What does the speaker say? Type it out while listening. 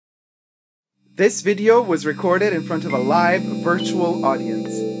This video was recorded in front of a live virtual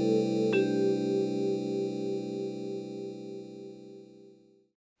audience.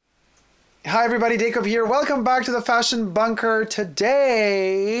 Hi everybody, Dacob here. Welcome back to the Fashion Bunker.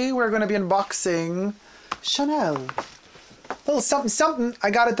 Today we're going to be unboxing Chanel. A little something something I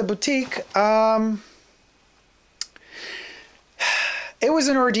got at the boutique. It was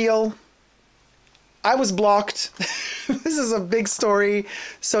an ordeal. I was blocked. This is a big story,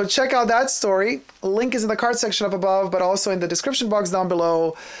 so check out that story. Link is in the card section up above, but also in the description box down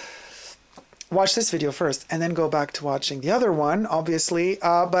below. Watch this video first, and then go back to watching the other one, obviously.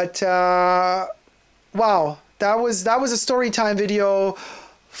 Wow, that was a story time video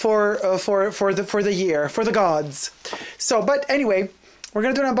for the year, for the gods. So, but anyway, we're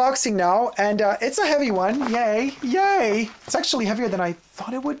gonna do an unboxing now, and it's a heavy one. Yay, yay! It's actually heavier than I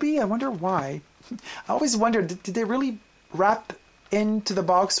thought it would be. I wonder why. I always wondered, did they really wrap into the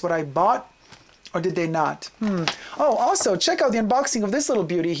box what I bought, or did they not? Oh, also, check out the unboxing of this little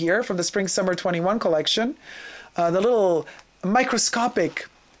beauty here from the Spring-Summer 21 collection. The little microscopic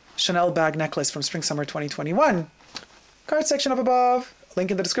Chanel bag necklace from Spring-Summer 2021. Card section up above,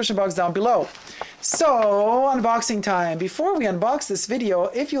 link in the description box down below. So, unboxing time. Before we unbox this video,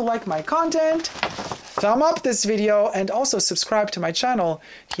 if you like my content, thumb up this video and also subscribe to my channel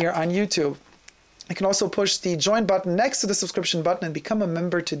here on YouTube. You can also push the join button next to the subscription button and become a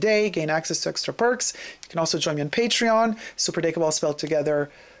member today, gain access to extra perks. You can also join me on Patreon, superdacob all spelled together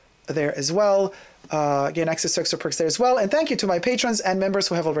there as well. Gain access to extra perks there as well. And thank you to my patrons and members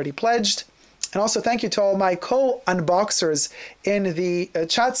who have already pledged. And also thank you to all my co-unboxers in the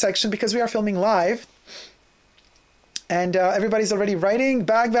chat section, because we are filming live. And everybody's already writing.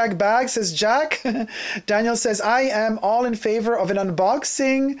 Bag, says Jack. Daniel says, I am all in favor of an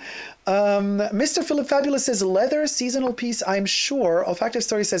unboxing. Mr. Philip Fabulous says, leather seasonal piece, I'm sure. Olfactive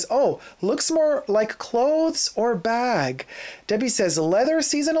Story says, oh, looks more like clothes or bag. Debbie says, leather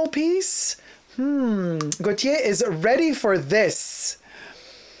seasonal piece? Gautier is ready for this.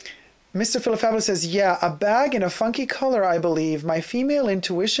 Mr. Philip Fabulous says, yeah, a bag in a funky color, I believe. My female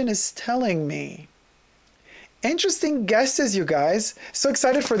intuition is telling me. Interesting guesses, you guys. So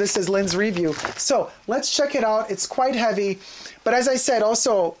excited for this, as Lynn's review. So let's check it out. It's quite heavy. But as I said,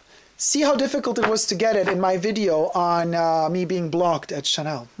 also, see how difficult it was to get it in my video on me being blocked at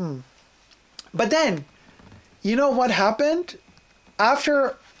Chanel. But then, you know what happened?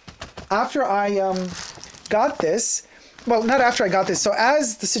 After I got this, well, not after I got this. So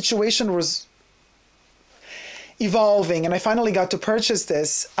as the situation was evolving and I finally got to purchase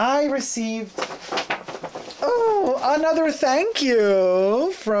this, I received... oh, another thank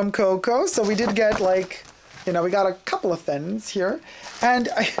you from Coco. So we did get, like, you know, we got a couple of things here, and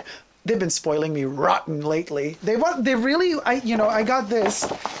they've been spoiling me rotten lately. I got this.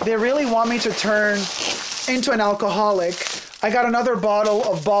 They really want me to turn into an alcoholic. I got another bottle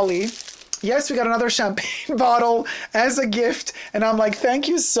of Bali. Yes, we got another champagne bottle as a gift, and I'm like, thank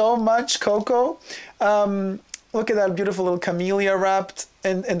you so much, Coco. Look at that beautiful little camellia wrapped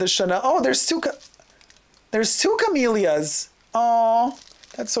in the Chanel. Oh, there's two camellias. Oh,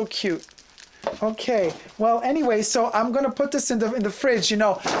 that's so cute. Okay, well, anyway, so I'm gonna put this in the fridge. You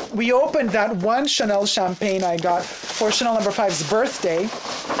know, we opened that one Chanel champagne I got for Chanel No. 5's birthday,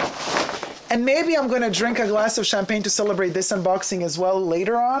 and maybe I'm gonna drink a glass of champagne to celebrate this unboxing as well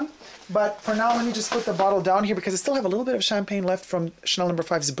later on. But for now, let me just put the bottle down here because I still have a little bit of champagne left from Chanel No.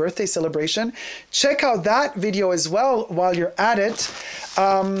 5's birthday celebration. Check out that video as well while you're at it.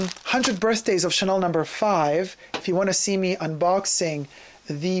 100 birthdays of Chanel No. 5. If you want to see me unboxing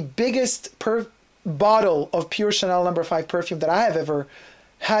the biggest bottle of pure Chanel No. 5 perfume that I have ever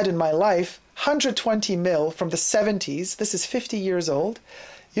had in my life, 120 ml from the 70s. This is 50 years old.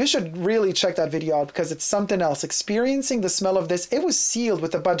 You should really check that video out because it's something else. Experiencing the smell of this, it was sealed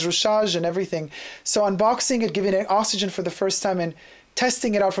with the badrouchage and everything. So unboxing it, giving it oxygen for the first time, and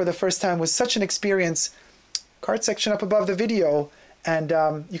testing it out for the first time was such an experience. Card section up above the video. And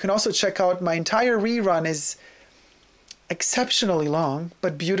you can also check out my entire rerun. Is exceptionally long,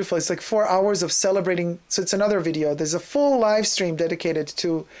 but beautiful. It's like 4 hours of celebrating. So it's another video. There's a full live stream dedicated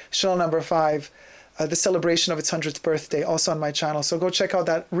to Chanel No. 5. The celebration of its 100th birthday, also on my channel. So go check out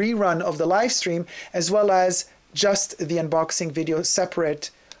that rerun of the live stream, as well as just the unboxing video separate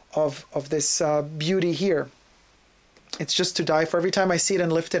of this beauty here. It's just to die for. Every time I see it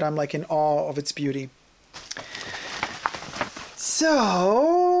and lift it, I'm like in awe of its beauty.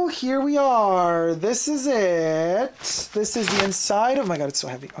 So here we are. This is it. This is the inside. Oh my God, it's so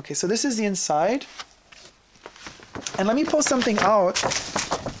heavy. Okay, so this is the inside. And let me pull something out.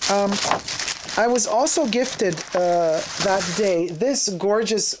 I was also gifted that day this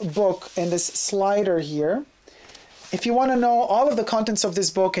gorgeous book and this slider here. If you want to know all of the contents of this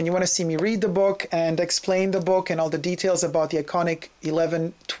book and you want to see me read the book and explain the book and all the details about the iconic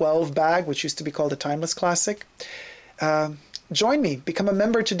 1112 bag, which used to be called a timeless classic, join me, become a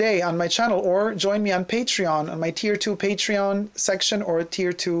member today on my channel, or join me on Patreon, on my tier 2 Patreon section or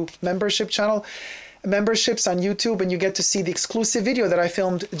tier 2 membership channel. Memberships on YouTube, and you get to see the exclusive video that I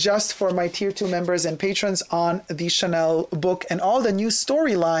filmed just for my tier 2 members and patrons on the Chanel book and all the new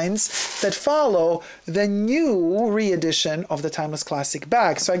storylines that follow the new re-edition of the Timeless Classic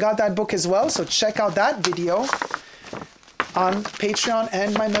bag. So I got that book as well, so check out that video on Patreon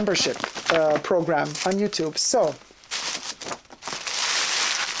and my membership program on YouTube. So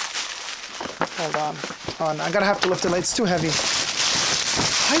hold on. Oh, no, I'm gonna have to lift it. It's too heavy.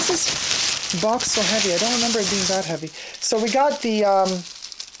 Why is this box so heavy? I don't remember it being that heavy. So we got the I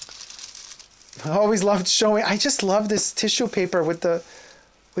always loved showing. I just love this tissue paper with the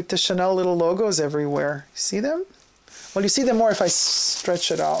Chanel little logos everywhere. See them? Well, you see them more if I stretch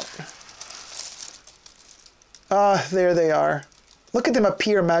it out. Ah, there they are. Look at them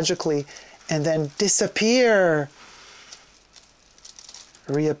appear magically and then disappear.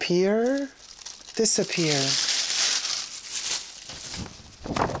 Reappear, disappear.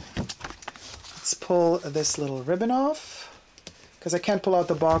 Let's pull this little ribbon off, because I can't pull out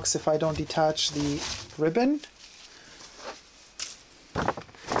the box if I don't detach the ribbon.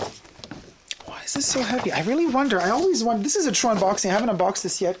 Why is this so heavy? I really wonder. I always wonder. This is a true unboxing. I haven't unboxed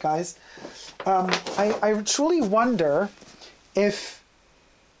this yet, guys. I truly wonder if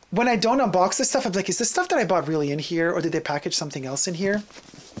when I don't unbox this stuff, I'm like, is this stuff that I bought really in here, or did they package something else in here?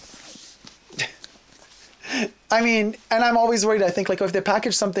 I mean, and I'm always worried. I think, like, if they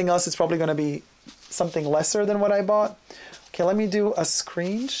package something else, it's probably going to be something lesser than what I bought. Okay, let me do a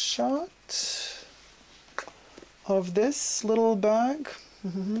screenshot of this little bag.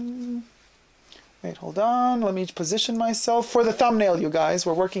 Wait, hold on. Let me position myself for the thumbnail, you guys.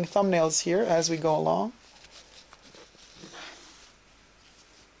 We're working thumbnails here as we go along.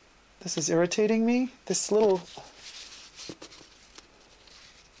 This is irritating me. This little...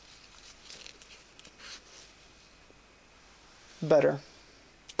 Better.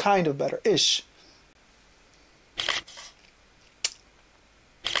 Kind of better-ish.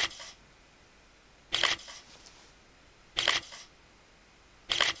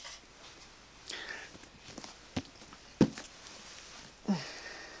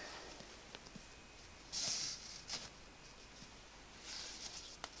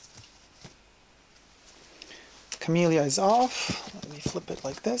 Camellia is off. Let me flip it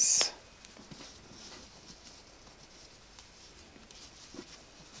like this.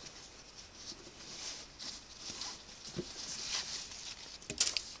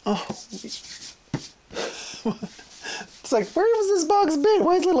 Oh, it's like, where was this box been?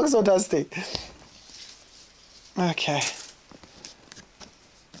 Why does it look so dusty? Okay.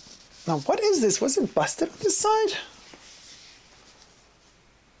 Now, what is this? Was it busted on this side?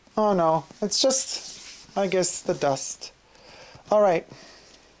 Oh no, it's just, I guess, the dust. All right.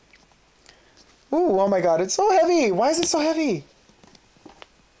 Ooh, oh my God, it's so heavy. Why is it so heavy?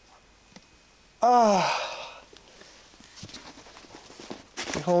 Ah.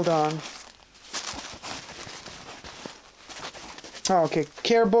 Hold on. Oh, okay,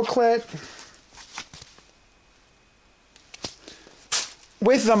 care booklet.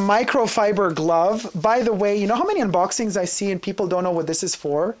 With the microfiber glove. By the way, you know how many unboxings I see and people don't know what this is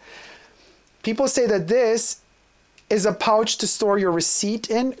for? People say that this is a pouch to store your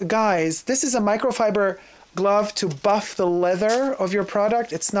receipt in. Guys, this is a microfiber glove to buff the leather of your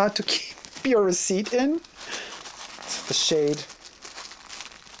product. It's not to keep your receipt in. It's the shade.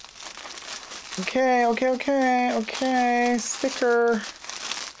 Okay, sticker.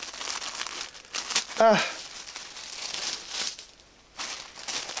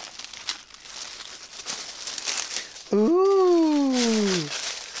 Ooh,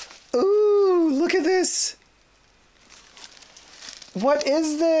 look at this. What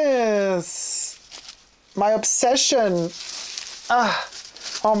is this? My obsession.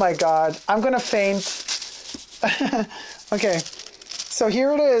 Oh my God, I'm gonna faint. Okay. So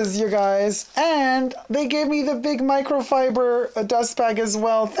here it is, you guys, and they gave me the big microfiber dust bag as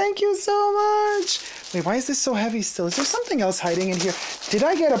well. Thank you so much. Wait, why is this so heavy still? Is there something else hiding in here? Did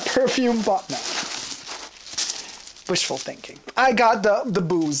I get a perfume bottle? No. Wishful thinking. I got the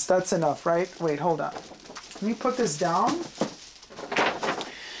booze. That's enough, right? Wait, hold on. Let me put this down.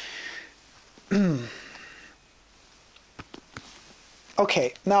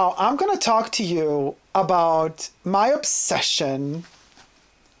 Okay, now I'm going to talk to you about my obsession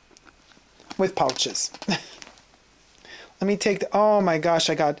with pouches. Let me take the, oh my gosh,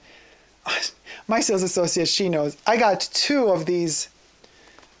 I got, my sales associate, she knows. I got 2 of these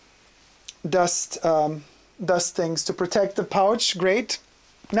dust things to protect the pouch. Great.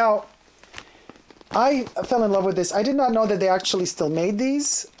 Now, I fell in love with this. I did not know that they actually still made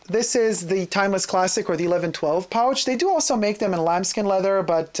these. This is the Timeless Classic or the 1112 pouch. They do also make them in lambskin leather,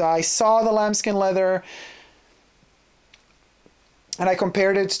 but I saw the lambskin leather and I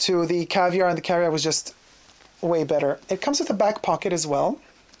compared it to the Caviar, and the Caviar was just way better. It comes with a back pocket as well.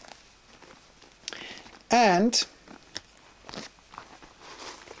 And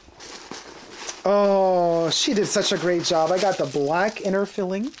oh, she did such a great job. I got the black inner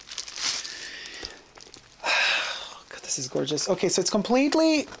filling. God, this is gorgeous. Okay, so it's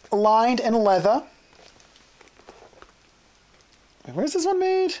completely lined in leather. Where's this one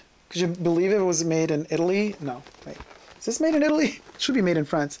made? Could you believe it was made in Italy? No, wait. Is this made in Italy? It should be made in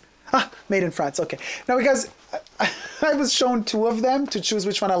France. Ah, made in France, okay. Now, because I was shown 2 of them to choose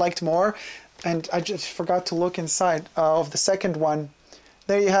which one I liked more, and I just forgot to look inside of the second one.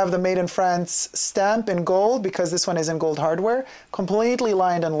 There you have the Made in France stamp in gold, because this one is in gold hardware, completely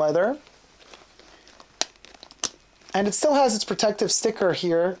lined in leather. And it still has its protective sticker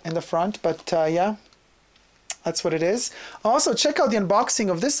here in the front, but yeah, that's what it is. Also, check out the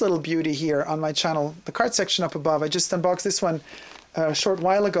unboxing of this little beauty here on my channel, the card section up above. I just unboxed this one a short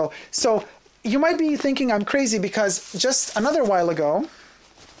while ago. So you might be thinking I'm crazy because just another while ago,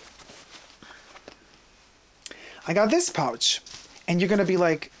 I got this pouch. And you're going to be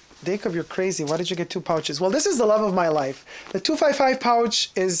like, Dacob, you're crazy. Why did you get 2 pouches? Well, this is the love of my life. The 255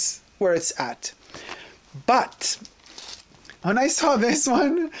 pouch is where it's at. But when I saw this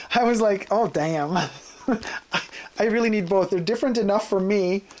one, I was like, oh, damn. I really need both. They're different enough for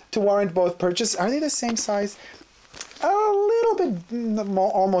me to warrant both purchase. Are they the same size? A little bit,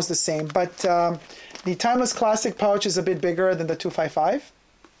 almost the same. But the Timeless Classic pouch is a bit bigger than the 255.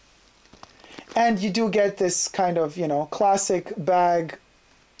 And you do get this kind of, you know, classic bag.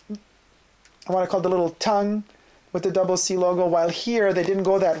 I want to call it the little tongue with the double C logo. While here, they didn't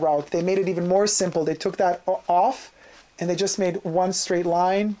go that route. They made it even more simple. They took that off and they just made one straight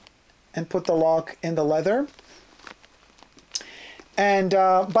line and put the lock in the leather. And,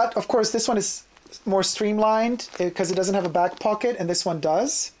 but of course, this one is more streamlined because it doesn't have a back pocket, and this one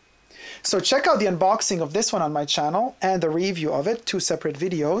does. So check out the unboxing of this one on my channel and the review of it, 2 separate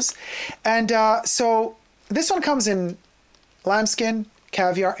videos. And so this one comes in lambskin,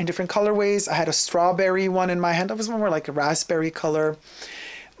 caviar in different colorways. I had a strawberry one in my hand. That was more like a raspberry color.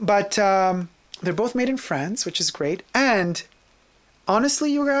 But they're both made in France, which is great. And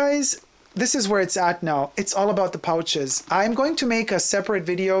honestly, you guys, this is where it's at now. It's all about the pouches. I'm going to make a separate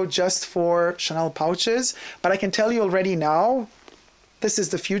video just for Chanel pouches, but I can tell you already now, this is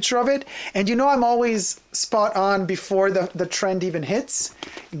the future of it. And you know I'm always spot on before the trend even hits.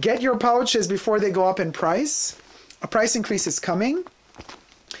 Get your pouches before they go up in price. A price increase is coming.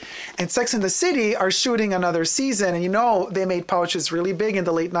 And Sex and the City are shooting another season. And you know they made pouches really big in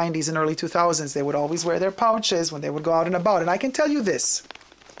the late 90s and early 2000s. They would always wear their pouches when they would go out and about. And I can tell you this.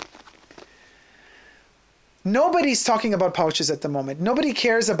 Nobody's talking about pouches at the moment. Nobody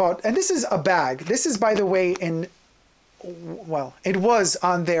cares about, and this is a bag. This is, by the way, in, well, it was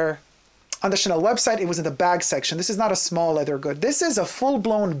on the Chanel website. It was in the bag section. This is not a small leather good. This is a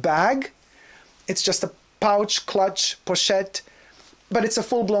full-blown bag. It's just a pouch, clutch, pochette, but it's a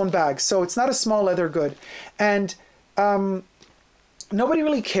full-blown bag. So it's not a small leather good. And nobody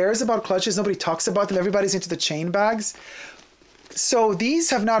really cares about clutches. Nobody talks about them. Everybody's into the chain bags. So these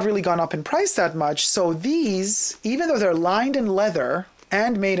have not really gone up in price that much. So these, even though they're lined in leather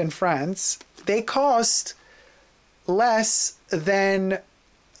and made in France, they cost less than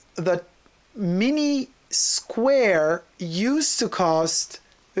the mini square used to cost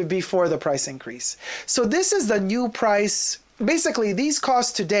before the price increase. So this is the new price. Basically, these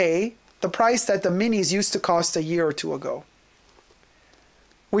cost today the price that the minis used to cost a year or 2 ago,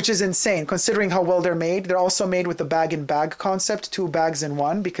 which is insane considering how well they're made. They're also made with the bag-in-bag concept, 2 bags in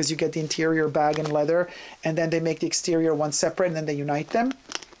one, because you get the interior bag in leather and then they make the exterior one separate and then they unite them.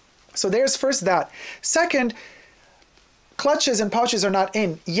 So there's first that. Second, clutches and pouches are not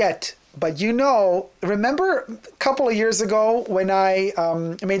in yet. But you know, remember a couple of years ago when I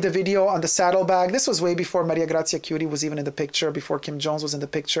made the video on the saddlebag? This was way before Maria Grazia Cutie was even in the picture, before Kim Jones was in the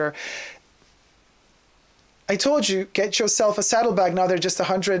picture. I told you, get yourself a saddlebag. Now they're just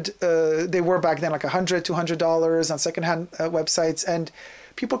 100, they were back then like $100, $200 on secondhand websites. And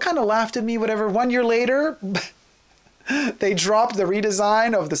people kind of laughed at me, whatever. 1 year later, they dropped the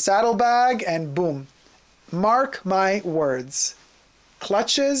redesign of the saddlebag and boom. Mark my words.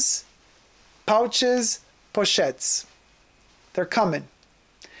 Clutches pouches, pochettes. They're coming.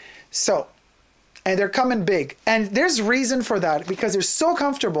 So, and they're coming big. And there's reason for that because they're so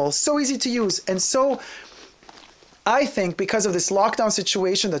comfortable, so easy to use, and so, I think because of this lockdown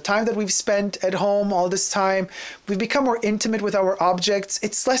situation, the time that we've spent at home all this time, we've become more intimate with our objects.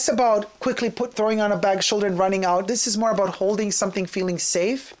 It's less about quickly throwing on a bag shoulder and running out. This is more about holding something, feeling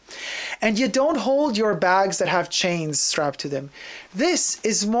safe. And you don't hold your bags that have chains strapped to them. This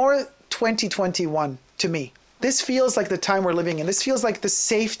is more 2021 to me. This feels like the time we're living in. This feels like the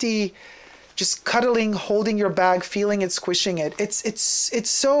safety, just cuddling, holding your bag, feeling it, squishing it. It's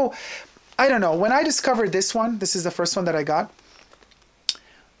so... I don't know. When I discovered this one, this is the first one that I got,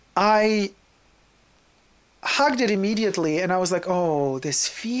 I hugged it immediately and I was like, oh, this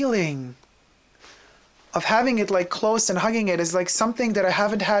feeling of having it like close and hugging it is like something that I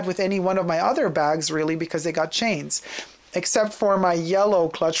haven't had with any one of my other bags really because they got chains, except for my yellow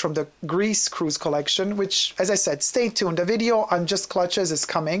clutch from the Greece cruise collection, which, as I said, stay tuned. The video on just clutches is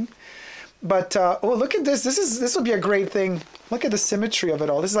coming. But, oh, look at this. This would be a great thing. Look at the symmetry of it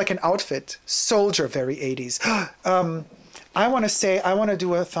all. This is like an outfit. Soldier, very 80s. I want to say, I want to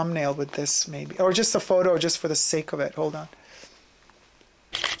do a thumbnail with this maybe. Or just a photo just for the sake of it. Hold on.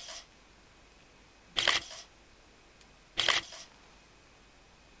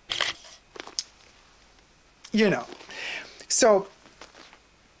 You know. So,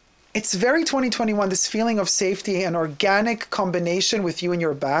 it's very 2021, this feeling of safety and organic combination with you and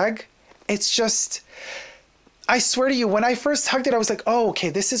your bag. It's just, I swear to you, when I first hugged it, I was like, oh, okay,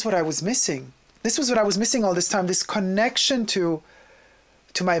 this is what I was missing. This was what I was missing all this time, this connection to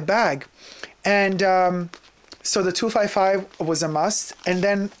my bag. And so the 255 was a must. And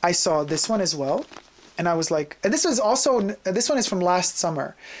then I saw this one as well. And I was like, and this was also, this one is from last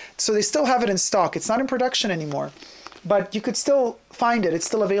summer. So they still have it in stock. It's not in production anymore, but you could still find it. It's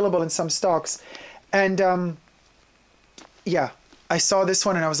still available in some stocks. And yeah, I saw this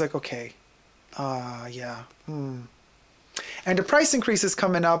one and I was like, okay. Yeah. And the price increase is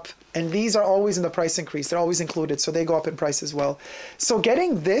coming up, and these are always in the price increase. They're always included, so they go up in price as well. So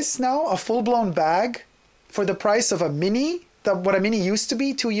getting this now, a full-blown bag, for the price of a mini, what a mini used to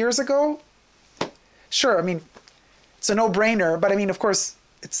be 2 years ago, sure, I mean, it's a no-brainer, but I mean, of course,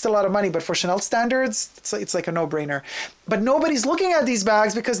 it's still a lot of money, but for Chanel standards, it's like a no-brainer. But nobody's looking at these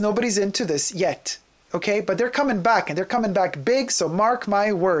bags because nobody's into this yet. Okay, but they're coming back, and they're coming back big, so mark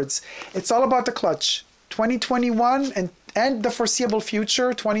my words. It's all about the clutch. 2021 and the foreseeable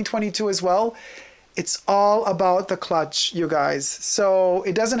future, 2022 as well. It's all about the clutch, you guys. So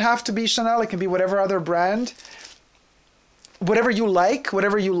it doesn't have to be Chanel. It can be whatever other brand. Whatever you like,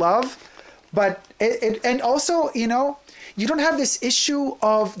 whatever you love. But and also, you know, you don't have this issue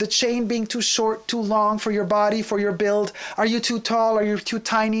of the chain being too short, too long for your body, for your build. Are you too tall? Are you too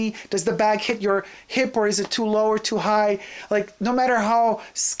tiny? Does the bag hit your hip, or is it too low or too high? Like, no matter how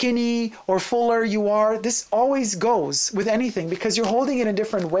skinny or fuller you are, this always goes with anything because you're holding it in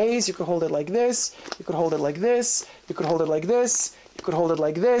different ways. You could hold it like this. You could hold it like this. You could hold it like this. You could hold it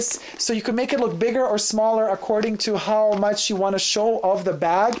like this. So you can make it look bigger or smaller according to how much you want to show off the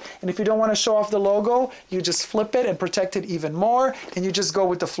bag. And if you don't want to show off the logo, you just flip it and protect it even more. And you just go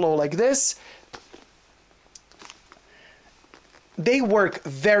with the flow like this. They work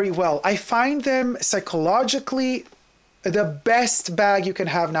very well. I find them psychologically the best bag you can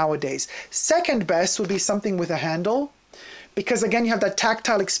have nowadays. Second best would be something with a handle. Because again, you have that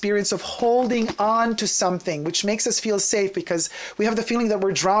tactile experience of holding on to something, which makes us feel safe because we have the feeling that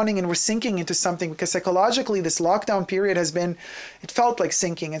we're drowning and we're sinking into something because psychologically this lockdown period has been, it felt like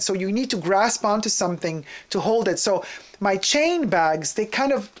sinking. And so you need to grasp onto something to hold it. So my chain bags, they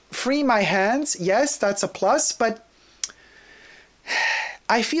kind of free my hands. Yes, that's a plus, but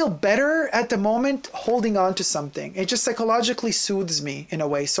I feel better at the moment holding on to something. It just psychologically soothes me in a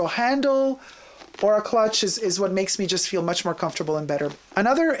way. So handle or a clutch is what makes me just feel much more comfortable and better.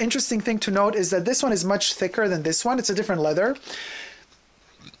 Another interesting thing to note is that this one is much thicker than this one. It's a different leather.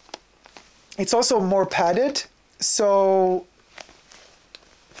 It's also more padded. So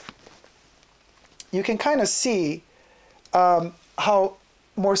you can kind of see how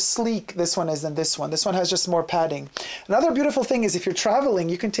more sleek this one is than this one. This one has just more padding. Another beautiful thing is if you're traveling,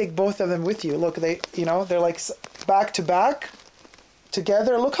 you can take both of them with you. Look, they're like back to back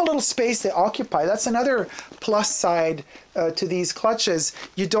together. Look how little space they occupy. That's another plus side to these clutches.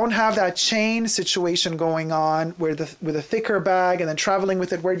 You don't have that chain situation going on where with a thicker bag and then traveling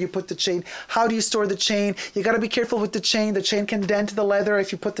with it. Where do you put the chain? How do you store the chain? You got to be careful with the chain. The chain can dent the leather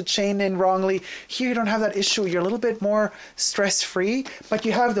if you put the chain in wrongly. Here you don't have that issue. You're a little bit more stress-free, but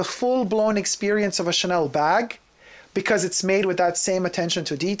you have the full-blown experience of a Chanel bag, because it's made with that same attention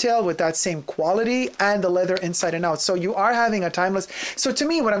to detail, with that same quality, and the leather inside and out. So you are having a timeless. So to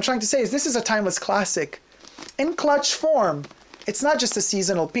me, what I'm trying to say is this is a timeless classic in clutch form. It's not just a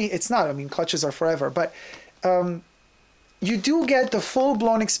seasonal piece. It's not. I mean, clutches are forever, but you do get the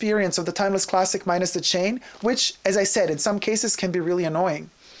full-blown experience of the timeless classic minus the chain, which, as I said, in some cases can be really annoying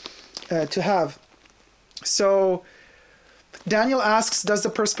to have. So Daniel asks, does the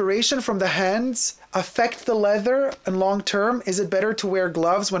perspiration from the hands affect the leather and long term? Is it better to wear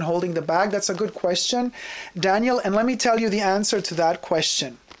gloves when holding the bag? That's a good question, Daniel, and let me tell you the answer to that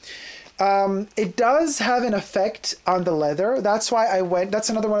question. It does have an effect on the leather. That's why that's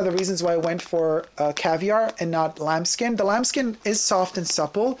another one of the reasons why I went for caviar and not lambskin. The lambskin is soft and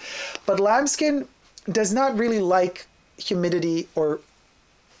supple, but lambskin does not really like humidity or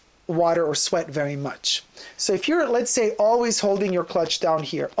water or sweat very much. So if you're, let's say, always holding your clutch down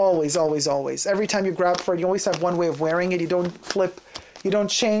here, always, always, always, every time you grab for it, you always have one way of wearing it. You don't flip, you don't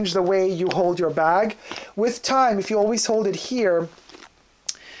change the way you hold your bag. With time, if you always hold it here,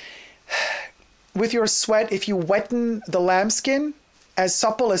 with your sweat, if you wetten the lambskin, as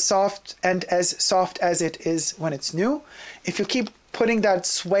supple as soft and as soft as it is when it's new, if you keep putting that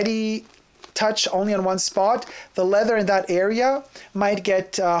sweaty touch only on one spot, the leather in that area might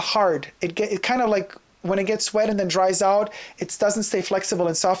get hard. It kind of like when it gets wet and then dries out, it doesn't stay flexible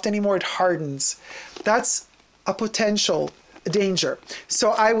and soft anymore, it hardens. That's a potential danger.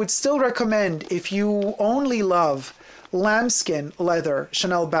 So I would still recommend, if you only love lambskin leather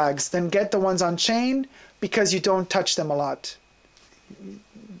Chanel bags, then get the ones on chain because you don't touch them a lot.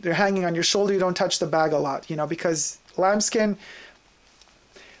 They're hanging on your shoulder, you don't touch the bag a lot, you know, because lambskin.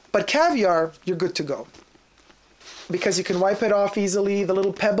 But caviar, you're good to go because you can wipe it off easily. The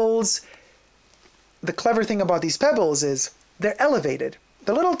little pebbles, the clever thing about these pebbles is they're elevated.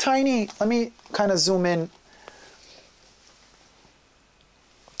 The little tiny, let me kind of zoom in.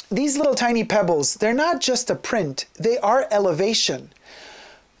 These little tiny pebbles, they're not just a print, they are elevation.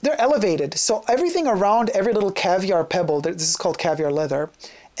 They're elevated. So everything around every little caviar pebble, this is called caviar leather,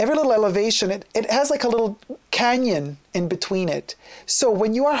 every little elevation, it has like a little canyon in between it. So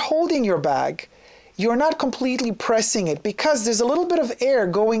when you are holding your bag, you're not completely pressing it because there's a little bit of air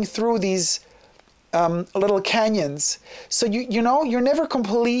going through these little canyons. So you know, you're never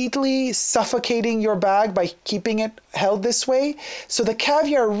completely suffocating your bag by keeping it held this way. So the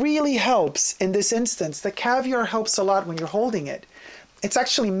caviar really helps in this instance. The caviar helps a lot when you're holding it. It's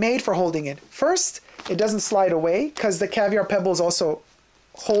actually made for holding it. First, it doesn't slide away because the caviar pebbles also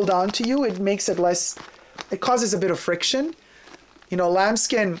hold on to you. It makes it less, it causes a bit of friction. You know,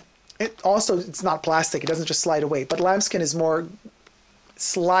 lambskin, it's not plastic. It doesn't just slide away, but lambskin is more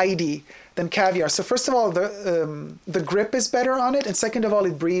slidey than caviar. So first of all, the grip is better on it, and second of all,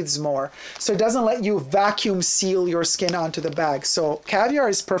 it breathes more. So it doesn't let you vacuum seal your skin onto the bag. So caviar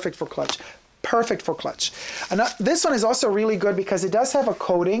is perfect for clutch. Perfect for clutch. And this one is also really good because it does have a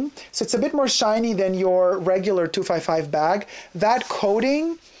coating. So it's a bit more shiny than your regular 255 bag. That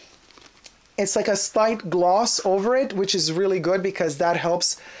coating, it's like a slight gloss over it, which is really good because that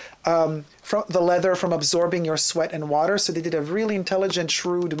helps from the leather from absorbing your sweat and water. So they did a really intelligent,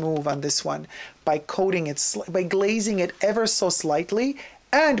 shrewd move on this one by coating it, by glazing it ever so slightly.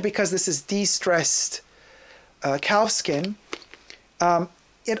 And because this is de-stressed calf skin,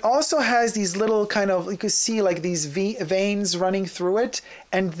 it also has these little kind of, you can see like these veins running through it,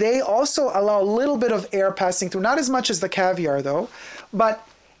 and they also allow a little bit of air passing through, not as much as the caviar though, but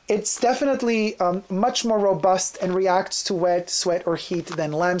it's definitely much more robust and reacts to wet, sweat, or heat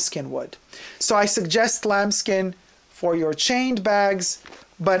than lambskin would. So I suggest lambskin for your chained bags,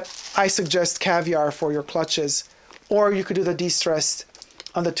 but I suggest caviar for your clutches, or you could do the de-stressed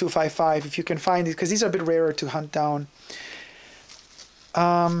on the 255 if you can find it, because these are a bit rarer to hunt down.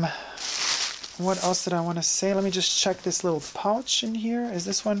 What else did I want to say? Let me just check this little pouch in here. Is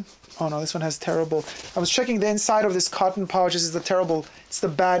this one? Oh no, this one has terrible. I was checking the inside of this cotton pouch. This is the terrible, it's the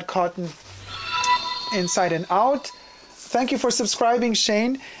bad cotton inside and out. Thank you for subscribing,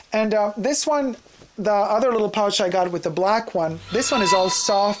 Shane. And this one, the other little pouch I got with the black one, this one is all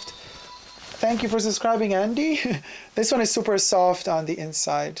soft. Thank you for subscribing, Andy. This one is super soft on the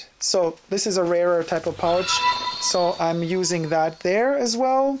inside. So this is a rarer type of pouch. So I'm using that there as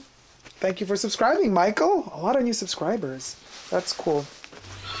well. Thank you for subscribing, Michael. A lot of new subscribers. That's cool.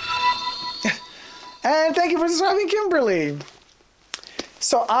 And thank you for subscribing, Kimberly.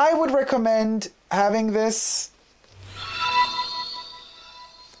 So I would recommend having this.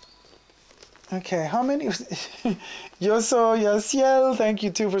 Okay, how many? Yoso Yasiel, thank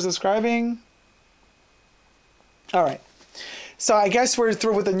you too for subscribing. All right. So I guess we're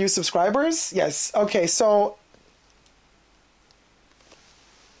through with the new subscribers. Yes. Okay, so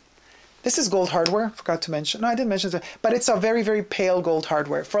This is gold hardware, forgot to mention. No, I didn't mention it, but it's a very, very pale gold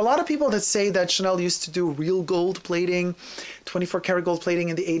hardware. For a lot of people that say that Chanel used to do real gold plating, 24 karat gold plating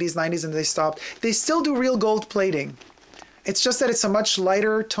in the 80s, 90s, and they stopped, they still do real gold plating. It's just that it's a much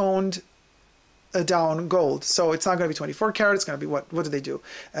lighter toned down gold. So it's not going to be 24 karat, it's going to be what do they do?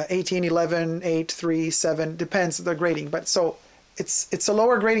 18, 11, 8, 3, 7, depends the grading. But so it's a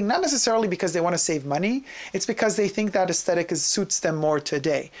lower grading, not necessarily because they want to save money. It's because they think that aesthetic suits them more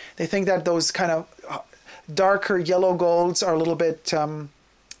today. They think that those kind of darker yellow golds are a little bit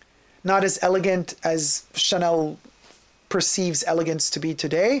not as elegant as Chanel perceives elegance to be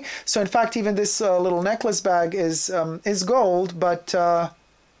today. So in fact, even this little necklace bag is gold, but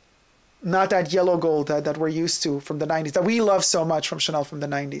not that yellow gold that we're used to from the 90s, that we love so much from Chanel from the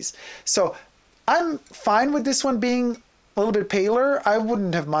 90s. So I'm fine with this one being a little bit paler. I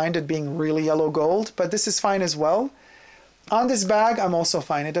wouldn't have minded being really yellow gold, but this is fine as well. On this bag, I'm also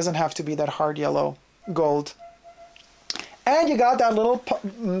fine. It doesn't have to be that hard yellow gold. And you got that little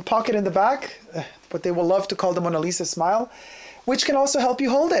pocket in the back, what they will love to call the Mona Lisa smile, which can also help you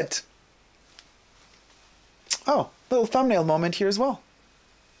hold it. Oh, little thumbnail moment here as well.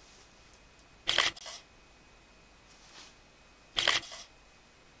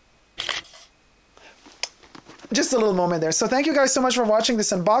 Just a little moment there. So thank you guys so much for watching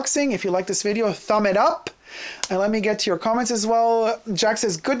this unboxing. If you like this video, thumb it up. And let me get to your comments as well. Jack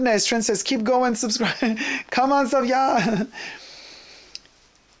says, goodness. Trin says, keep going, subscribe. Come on, stuff, yeah.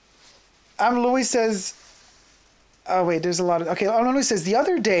 Louis says, oh wait, there's a lot of, okay. Louis says, the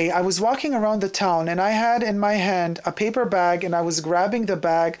other day I was walking around the town and I had in my hand a paper bag and I was grabbing the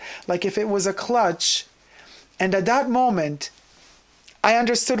bag like if it was a clutch. And at that moment, I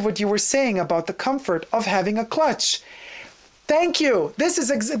understood what you were saying about the comfort of having a clutch. Thank you. This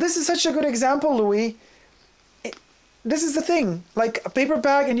is such a good example, Louis. This is the thing, like a paper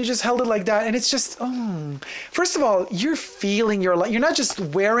bag and you just held it like that and it's just, First of all, you're feeling your life. You're not just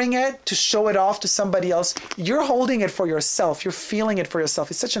wearing it to show it off to somebody else. You're holding it for yourself. You're feeling it for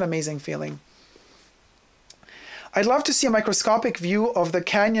yourself. It's such an amazing feeling. I'd love to see a microscopic view of the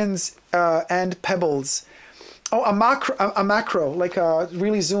canyons and pebbles. Oh, a macro, like a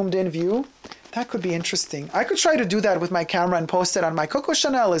really zoomed in view. That could be interesting. I could try to do that with my camera and post it on my Coco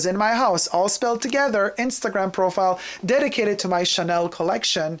Chanel is in my house, all spelled together, Instagram profile dedicated to my Chanel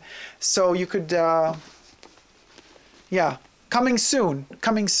collection. So you could, yeah, coming soon.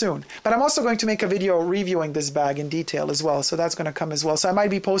 But I'm also going to make a video reviewing this bag in detail as well. So that's going to come as well. So I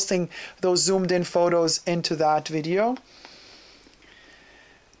might be posting those zoomed in photos into that video.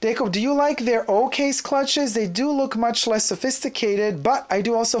 Dacob, do you like their O-case clutches? They do look much less sophisticated, but I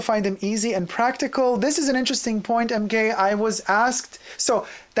do also find them easy and practical. This is an interesting point, MK. I was asked, so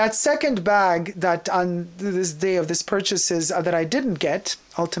that second bag that on this day of this purchases that I didn't get,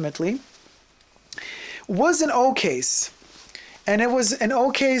 ultimately, was an O-case. And it was an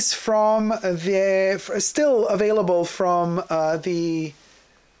O-case from the, still available from the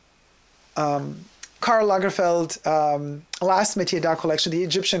Karl Lagerfeld Last Métier d'Art collection, the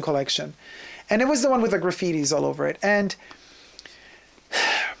Egyptian collection. And it was the one with the graffitis all over it. And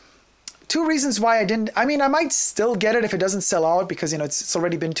two reasons why I didn't, I mean, I might still get it if it doesn't sell out because, you know, it's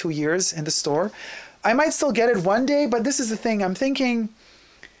already been 2 years in the store. I might still get it one day, but this is the thing. I'm thinking,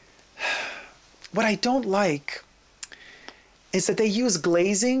 what I don't like is that they use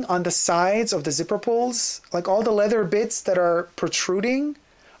glazing on the sides of the zipper pulls. Like all the leather bits that are protruding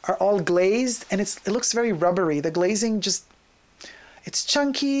are all glazed and it looks very rubbery. The glazing just, it's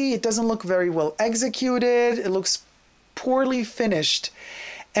chunky. It doesn't look very well executed. It looks poorly finished.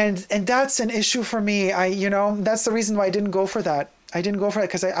 And that's an issue for me. You know, that's the reason why I didn't go for that. I didn't go for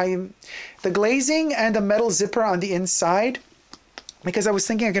it because the glazing and the metal zipper on the inside, because I was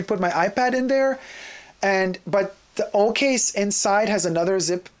thinking I could put my iPad in there but the O-case inside has another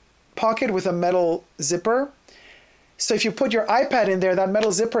zip pocket with a metal zipper. So if you put your iPad in there, that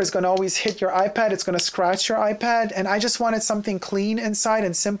metal zipper is going to always hit your iPad. It's going to scratch your iPad. And I just wanted something clean inside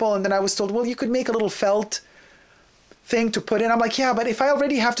and simple. And then I was told, well, you could make a little felt thing to put in. I'm like, yeah, but if I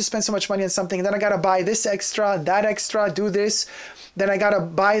already have to spend so much money on something, then I got to buy this extra, that extra, do this. Then I got to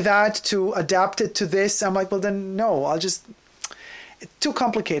buy that to adapt it to this. I'm like, well, then no, I'll just, too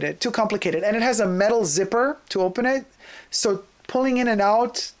complicated. And it has a metal zipper to open it. So pulling in and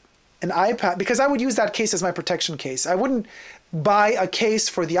out an iPad, because I would use that case as my protection case. I wouldn't buy a case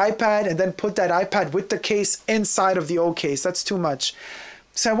for the iPad and then put that iPad with the case inside of the O case. That's too much.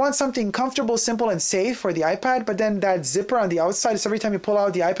 So I want something comfortable, simple, and safe for the iPad, but then that zipper on the outside, so every time you pull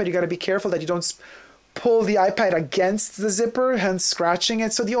out the iPad, you got to be careful that you don't pull the iPad against the zipper, hence scratching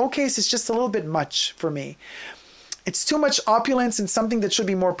it. So the O case is just a little bit much for me. it's too much opulence in something that should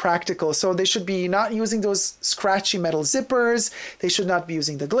be more practical. So they should be not using those scratchy metal zippers. They should not be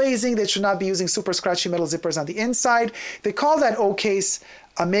using the glazing. They should not be using super scratchy metal zippers on the inside. They call that O case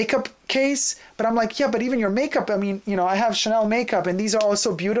a makeup case, but I'm like, yeah, but even your makeup, I mean, you know, I have Chanel makeup and these are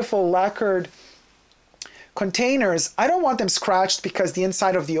also beautiful lacquered containers. I don't want them scratched because the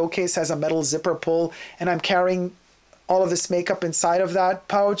inside of the O case has a metal zipper pull and I'm carrying all of this makeup inside of that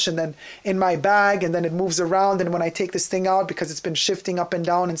pouch and then in my bag, and then it moves around, and when I take this thing out, because it's been shifting up and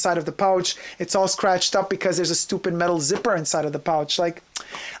down inside of the pouch, it's all scratched up because there's a stupid metal zipper inside of the pouch. Like,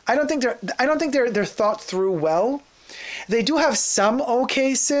 I don't think they're thought through well. They do have some O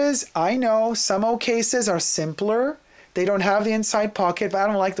cases. I know some O cases are simpler. They don't have the inside pocket, but I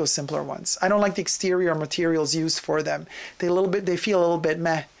don't like those simpler ones. I don't like the exterior materials used for them. They feel a little bit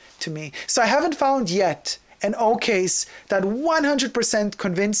meh to me. So I haven't found yet an O case that 100%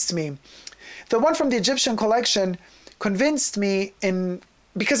 convinced me. The one from the Egyptian collection convinced me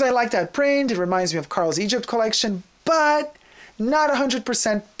because I like that print. It reminds me of Carl's Egypt collection, but not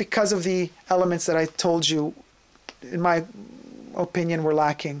 100% because of the elements that I told you, in my opinion, were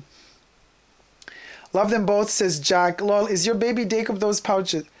lacking. Love them both, says Jack. Lol, is your baby Dacob those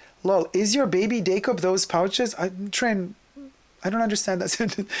pouches? Lol, is your baby Dacob those pouches? I'm trying. I don't understand that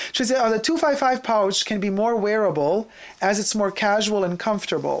sentence. She said, the 255 pouch can be more wearable as it's more casual and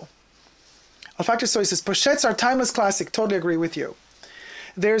comfortable. Olfactor Story says, pochettes are timeless classic. Totally agree with you.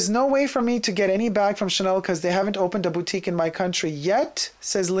 There's no way for me to get any bag from Chanel because they haven't opened a boutique in my country yet,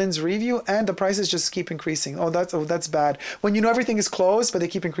 says Lynn's review, and the prices just keep increasing. Oh, that's bad. When you know everything is closed, but they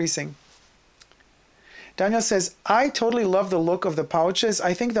keep increasing. Daniel says, I totally love the look of the pouches.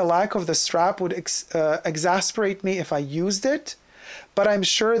 I think the lack of the strap would exasperate me if I used it, but I'm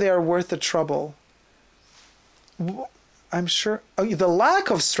sure they are worth the trouble. I'm sure. Oh, the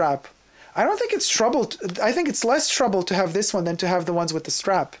lack of strap. I don't think it's trouble. I think it's less trouble to have this one than to have the ones with the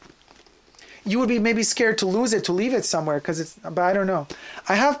strap. You would be maybe scared to lose it, to leave it somewhere, but I don't know.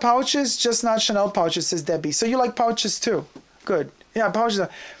 I have pouches, just not Chanel pouches, says Debbie. So you like pouches too? Good. Yeah, pouches.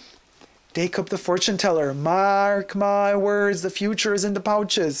 Dacob the fortune teller. Mark my words, the future is in the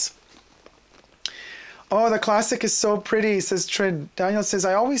pouches. Oh, the classic is so pretty, says Trin. Daniel says,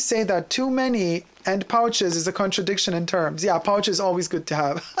 I always say that too many and pouches is a contradiction in terms. Yeah, pouch is always good to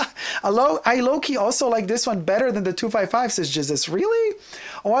have. I low-key also like this one better than the 255, says Jesus. Really?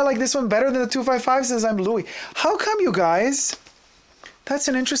 Oh, I like this one better than the 255, says I'm Louis. How come, you guys? That's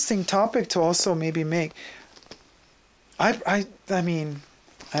an interesting topic to also maybe make. I mean,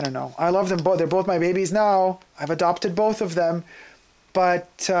 I don't know. I love them both. They're both my babies now. I've adopted both of them.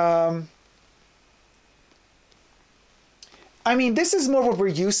 But, I mean, this is more what we're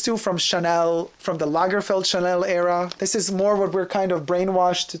used to from Chanel, from the Lagerfeld Chanel era. This is more what we're kind of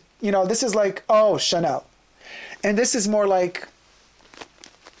brainwashed. You know, this is like, oh, Chanel. And this is more like,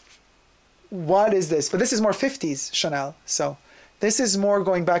 what is this? But this is more 50s Chanel. So this is more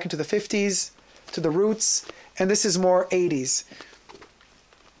going back into the 50s, to the roots. And this is more 80s.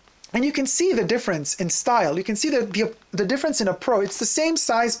 And you can see the difference in style. You can see the difference in approach. It's the same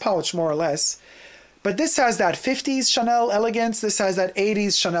size pouch, more or less. But this has that 50s Chanel elegance. This has that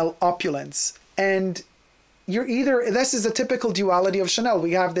 80s Chanel opulence. And you're this is a typical duality of Chanel.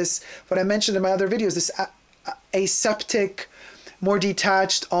 We have this, what I mentioned in my other videos, this aseptic, more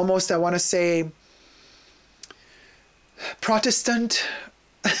detached, almost, I want to say, Protestant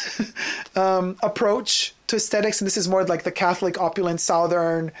approach to aesthetics. And this is more like the Catholic, opulent,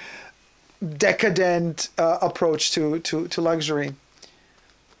 Southern, decadent approach to luxury.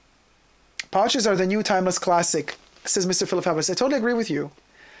 Pouches are the new timeless classic, says Mr. Philip Fabris. I totally agree with you.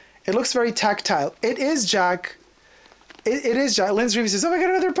 It looks very tactile. It is, Jack. It is, Jack. Lynn's review says, oh, I got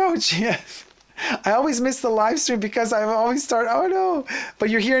another pouch. Yes. I always miss the live stream because I always start, oh no, but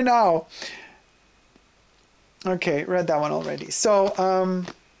you're here now. Okay, read that one already. So,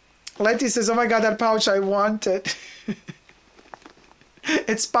 Letty says, oh my God, that pouch, I want it.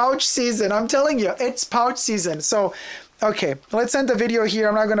 It's pouch season. I'm telling you, it's pouch season. So, okay, let's end the video here.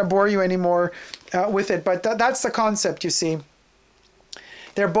 I'm not going to bore you anymore with it, but that's the concept, you see.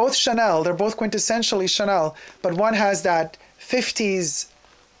 They're both Chanel. They're both quintessentially Chanel, but one has that 50s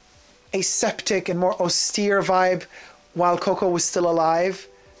aseptic and more austere vibe while Coco was still alive.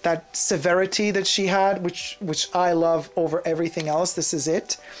 That severity that she had, which I love over everything else. This is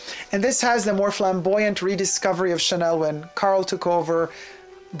it. And this has the more flamboyant rediscovery of Chanel when Carl took over,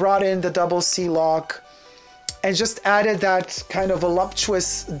 brought in the double C lock, and just added that kind of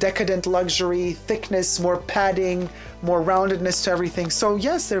voluptuous, decadent luxury, thickness, more padding, more roundedness to everything. So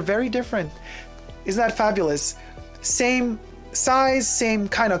yes, they're very different. Isn't that fabulous? Same size, same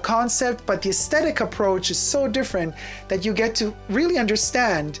kind of concept, but the aesthetic approach is so different that you get to really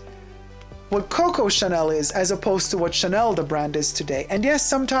understand what Coco Chanel is as opposed to what Chanel the brand is today. And yes,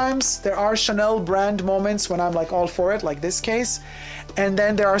 sometimes there are Chanel brand moments when I'm like all for it, like this case. And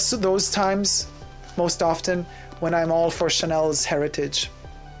then there are those times, most often, when I'm all for Chanel's heritage.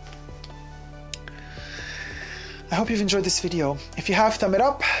 I hope you've enjoyed this video. If you have, thumb it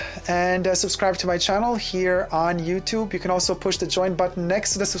up and subscribe to my channel here on YouTube. You can also push the join button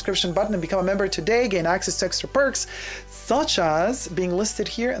next to the subscription button and become a member today. Gain access to extra perks, such as being listed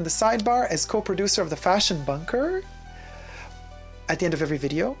here in the sidebar as co-producer of the Fashion Bunker at the end of every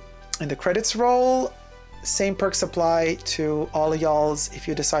video. In the credits roll, same perks apply to all of y'all's if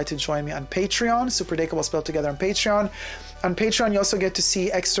you decide to join me on Patreon. Super Dacob spelled together on Patreon. On Patreon, you also get to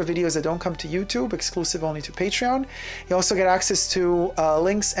see extra videos that don't come to YouTube, exclusive only to Patreon. You also get access to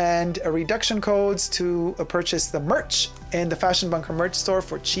links and reduction codes to purchase the merch in the Fashion Bunker merch store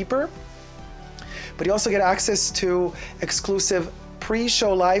for cheaper. But you also get access to exclusive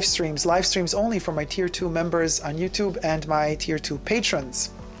pre-show live streams only for my Tier 2 members on YouTube and my Tier 2 patrons.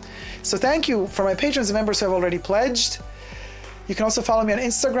 So thank you for my patrons and members who have already pledged. You can also follow me on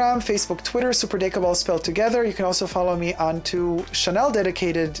Instagram, Facebook, Twitter, Super Dacob all spelled together. You can also follow me on two Chanel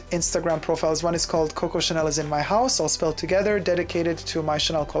dedicated Instagram profiles. One is called Coco Chanel is in my house, all spelled together, dedicated to my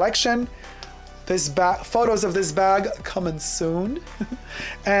Chanel collection. This bag, photos of this bag coming soon.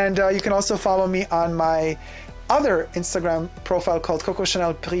 And you can also follow me on my other Instagram profile called Coco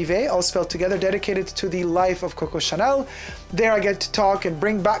Chanel Privé, all spelled together, dedicated to the life of Coco Chanel. There I get to talk and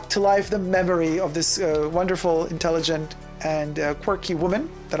bring back to life the memory of this wonderful, intelligent, and quirky woman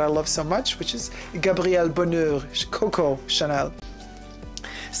that I love so much, which is Gabrielle Bonheur, Coco Chanel.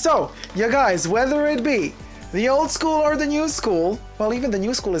 So, you guys, whether it be the old school or the new school, well, even the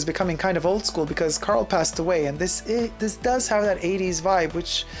new school is becoming kind of old school because Carl passed away, and this does have that 80s vibe,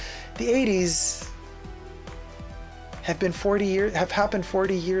 which the 80s have happened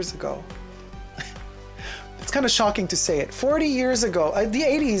 40 years ago. It's kind of shocking to say it. 40 years ago, the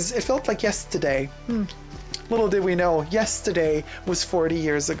 80s, it felt like yesterday. Little did we know, yesterday was 40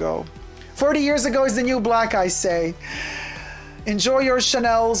 years ago. 40 years ago is the new black, I say. Enjoy your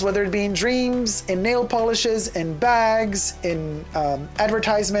Chanels, whether it be in dreams, in nail polishes, in bags, in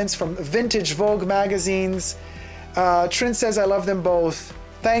advertisements from vintage Vogue magazines. Trin says, I love them both.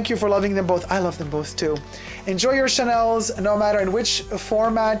 Thank you for loving them both. I love them both too. Enjoy your Chanels, no matter in which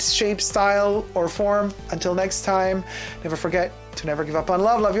format, shape, style, or form. Until next time, never forget to never give up on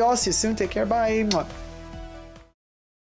love. Love you all. See you soon. Take care. Bye.